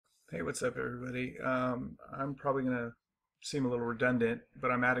Hey, what's up, everybody? I'm probably going to seem a little redundant,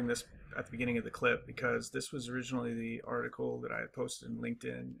 but I'm adding this at the beginning of the clip because this was originally the article that I had posted in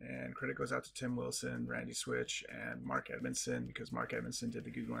LinkedIn, and credit goes out to Tim Wilson, Randy Zwitch, and Mark Edmondson because Mark Edmondson did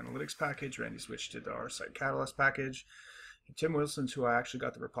the GoogleAnalytics package, Randy Zwitch did the RSiteCatalyst package, and Tim Wilson's who I actually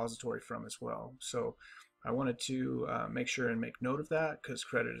got the repository from as well. So I wanted to make sure and make note of that because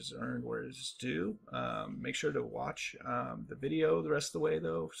credit is earned where it is due. Make sure to watch the video the rest of the way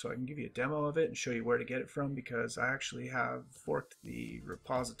though, so I can give you a demo of it and show you where to get it from, because I actually have forked the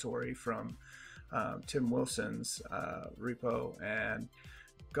repository from Tim Wilson's repo and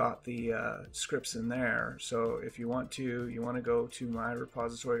got the scripts in there. So if you want to go to my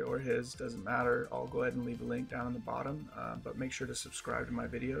repository or his, doesn't matter. I'll go ahead and leave a link down in the bottom, but make sure to subscribe to my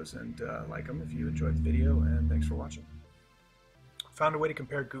videos and like them if you enjoyed the video, and thanks for watching. Found a way to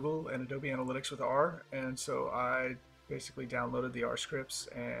compare Google and Adobe Analytics with R, and so I basically downloaded the R scripts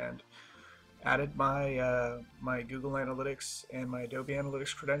and added my Google Analytics and my Adobe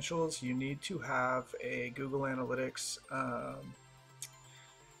Analytics credentials. You need to have a Google Analytics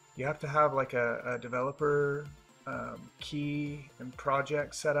you have to have like a developer key and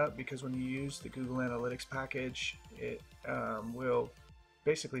project set up, because when you use the Google Analytics package, it will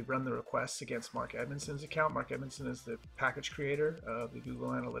basically run the requests against Mark Edmondson's account. Mark Edmondson is the package creator of the Google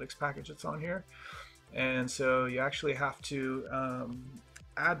Analytics package that's on here. And so you actually have to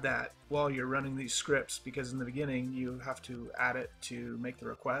add that while you're running these scripts, because in the beginning you have to add it to make the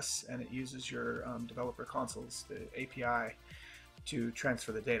requests, and it uses your developer consoles, the API, to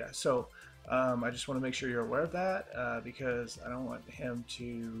transfer the data. So I just want to make sure you're aware of that because I don't want him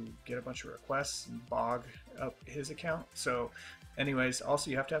to get a bunch of requests and bog up his account. So anyways,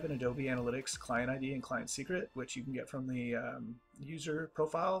 also you have to have an Adobe Analytics client ID and client secret, which you can get from the user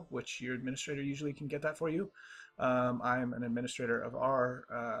profile, which your administrator usually can get that for you. I'm an administrator of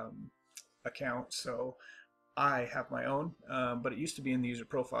our account, so I have my own, but it used to be in the user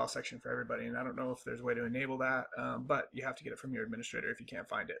profile section for everybody, and I don't know if there's a way to enable that, but you have to get it from your administrator if you can't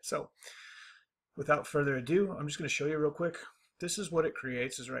find it. So without further ado, I'm just going to show you real quick. This is what it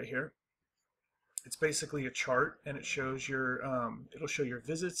creates, is right here. It's basically a chart, and it shows your it'll show your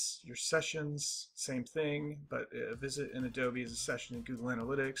visits, your sessions, same thing, but a visit in Adobe is a session in Google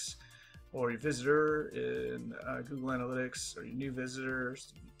Analytics, or your visitor in Google Analytics, or your new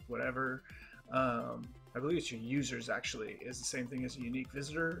visitors, whatever. I believe it's your users actually is the same thing as a unique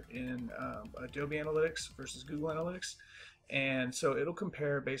visitor in Adobe Analytics versus Google Analytics. And so it'll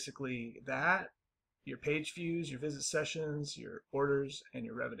compare basically that, your page views, your visit sessions, your orders, and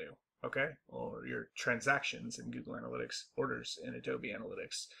your revenue, okay? Or your transactions in Google Analytics, orders in Adobe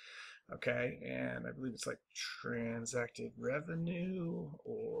Analytics, okay? And I believe it's like transacted revenue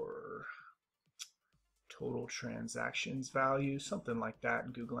or total transactions value, something like that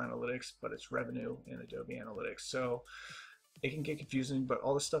in Google Analytics, but it's revenue in Adobe Analytics. So it can get confusing, but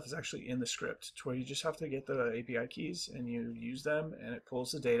all this stuff is actually in the script, to where you just have to get the API keys and you use them, and it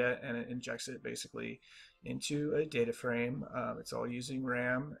pulls the data and it injects it basically into a data frame. It's all using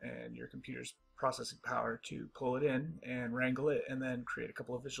RAM and your computer's processing power to pull it in and wrangle it, and then create a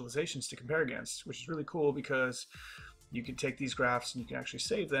couple of visualizations to compare against, which is really cool because you can take these graphs and you can actually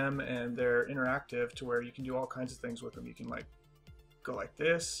save them, and they're interactive to where you can do all kinds of things with them. You can like go like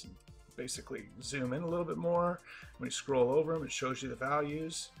this, basically zoom in a little bit more. When you scroll over them, it shows you the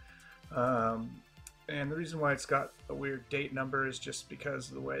values. And the reason why it's got a weird date number is just because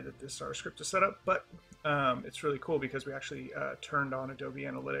of the way that this R script is set up. But it's really cool because we actually turned on Adobe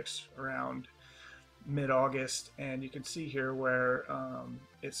Analytics around mid-August, and you can see here where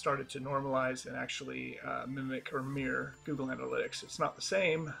it started to normalize and actually mimic or mirror Google Analytics. It's not the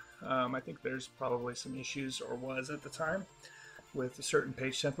same. I think there's probably some issues, or was at the time, with a certain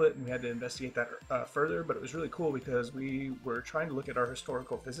page template, and we had to investigate that further, but it was really cool because we were trying to look at our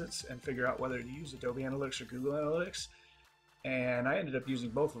historical visits and figure out whether to use Adobe Analytics or Google Analytics. And I ended up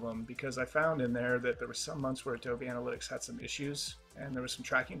using both of them because I found in there that there were some months where Adobe Analytics had some issues and there was some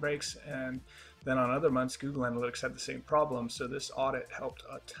tracking breaks, and then on other months Google Analytics had the same problem. So this audit helped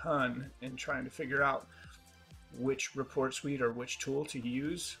a ton in trying to figure out which report suite or which tool to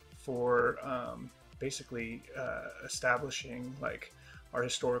use for basically establishing like our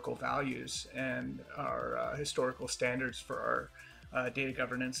historical values and our historical standards for our data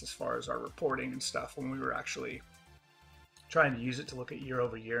governance as far as our reporting and stuff, when we were actually trying to use it to look at year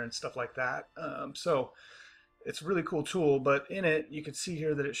over year and stuff like that. So it's a really cool tool, but in it you can see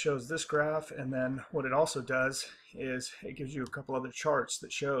here that it shows this graph, and then what it also does is it gives you a couple other charts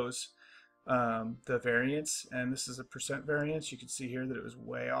that shows the variance, and this is a percent variance. You can see here that it was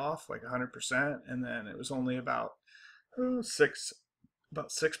way off, like 100%, and then it was only about 6 about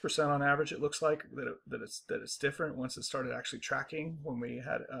 6% on average. It looks like that it's different once it started actually tracking when we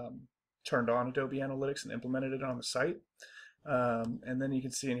had turned on Adobe Analytics and implemented it on the site. And then you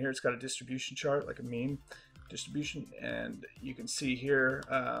can see in here it's got a distribution chart, like a mean distribution, and you can see here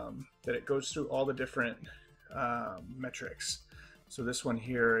that it goes through all the different metrics. So this one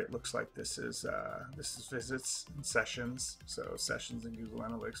here, it looks like this is visits and sessions. So sessions in Google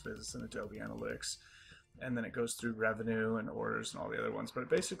Analytics, visits in Adobe Analytics, and then it goes through revenue and orders and all the other ones. But it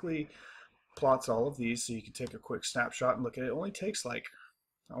basically plots all of these, so you can take a quick snapshot and look at it. It only takes like,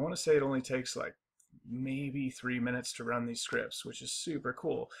 I want to say it only takes like maybe 3 minutes to run these scripts, which is super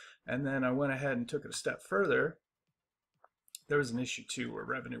cool. And then I went ahead and took it a step further. There was an issue too where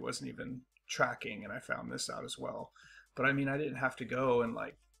revenue wasn't even tracking, and I found this out as well. But I mean, I didn't have to go and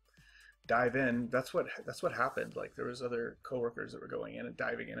like dive in. That's what happened. Like there was other coworkers that were going in and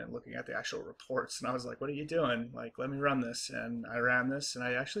diving in and looking at the actual reports, and I was like, what are you doing? Like, let me run this. And I ran this, and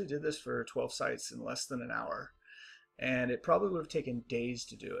I actually did this for 12 sites in less than an hour, and it probably would have taken days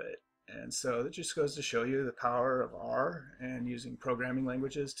to do it. And so it just goes to show you the power of R and using programming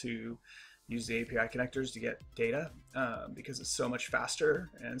languages to use the API connectors to get data, because it's so much faster.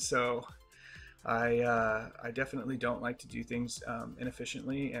 And so I definitely don't like to do things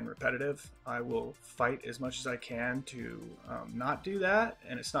inefficiently and repetitive. I will fight as much as I can to not do that,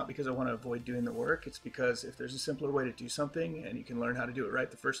 and it's not because I want to avoid doing the work. It's because if there's a simpler way to do something and you can learn how to do it right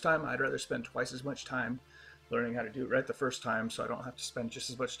the first time, I'd rather spend twice as much time learning how to do it right the first time, so I don't have to spend just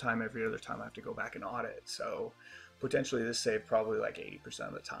as much time every other time I have to go back and audit. So potentially this saved probably like 80%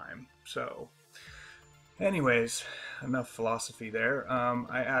 of the time. So anyways, enough philosophy there.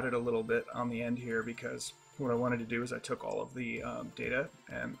 I added a little bit on the end here because what I wanted to do is I took all of the data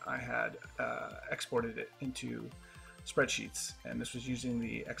and I had exported it into spreadsheets, and this was using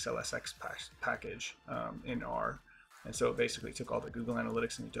the XLSX package in R. And so it basically took all the Google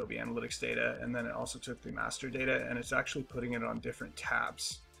Analytics and Adobe Analytics data, and then it also took the master data, and it's actually putting it on different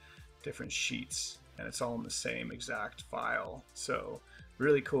tabs, different sheets, and it's all in the same exact file. So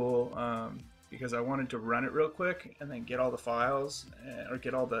really cool, because I wanted to run it real quick and then get all the files, or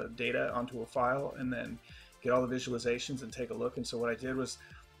get all the data onto a file, and then get all the visualizations and take a look. And so what I did was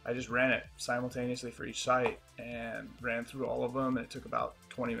I just ran it simultaneously for each site and ran through all of them, and it took about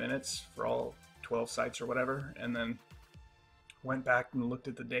 20 minutes for all 12 sites or whatever, and then went back and looked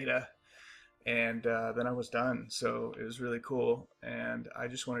at the data, and then I was done. So it was really cool, and I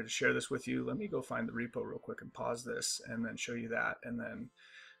just wanted to share this with you. Let me go find the repo real quick and pause this and then show you that, and then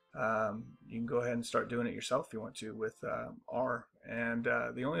you can go ahead and start doing it yourself if you want to with R. And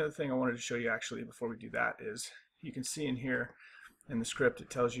the only other thing I wanted to show you actually before we do that is you can see in here in the script it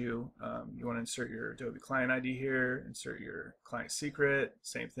tells you you want to insert your Adobe client ID here, insert your client secret,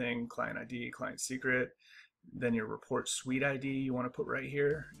 same thing, client ID, client secret, then your report suite ID you want to put right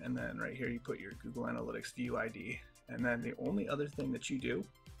here, and then right here you put your Google Analytics view ID. And then the only other thing that you do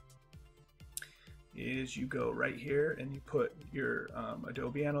is you go right here and you put your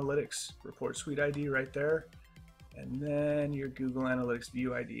Adobe Analytics report suite ID right there, and then your Google Analytics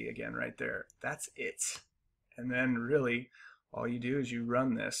view ID again right there. That's it. And then really all you do is you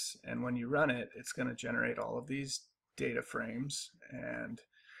run this, and when you run it, it's going to generate all of these data frames. And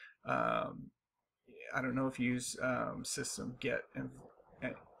I don't know if you use system get and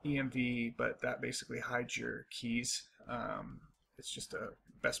EMV, but that basically hides your keys. It's just a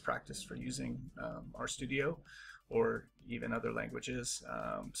best practice for using RStudio or even other languages.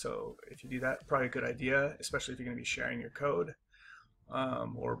 So if you do that, probably a good idea, especially if you're going to be sharing your code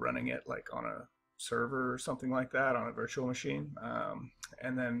or running it like on a server or something like that on a virtual machine.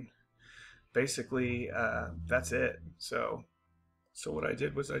 And then basically that's it. So what I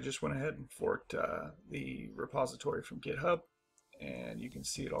did was I just went ahead and forked the repository from GitHub, and you can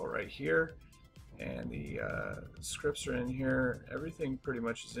see it all right here, and the scripts are in here. Everything pretty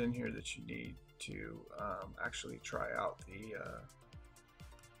much is in here that you need to actually try out the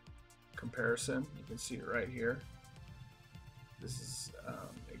comparison. You can see it right here. This is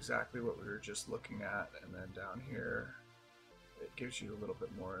exactly what we were just looking at, and then down here it gives you a little bit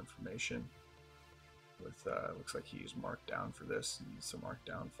more information with looks like he used Markdown for this, and it's a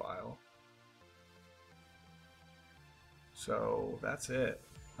Markdown file. So that's it.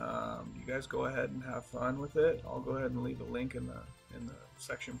 You guys go ahead and have fun with it. I'll go ahead and leave a link in the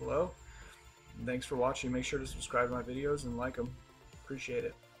section below. And thanks for watching. Make sure to subscribe to my videos and like them. Appreciate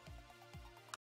it.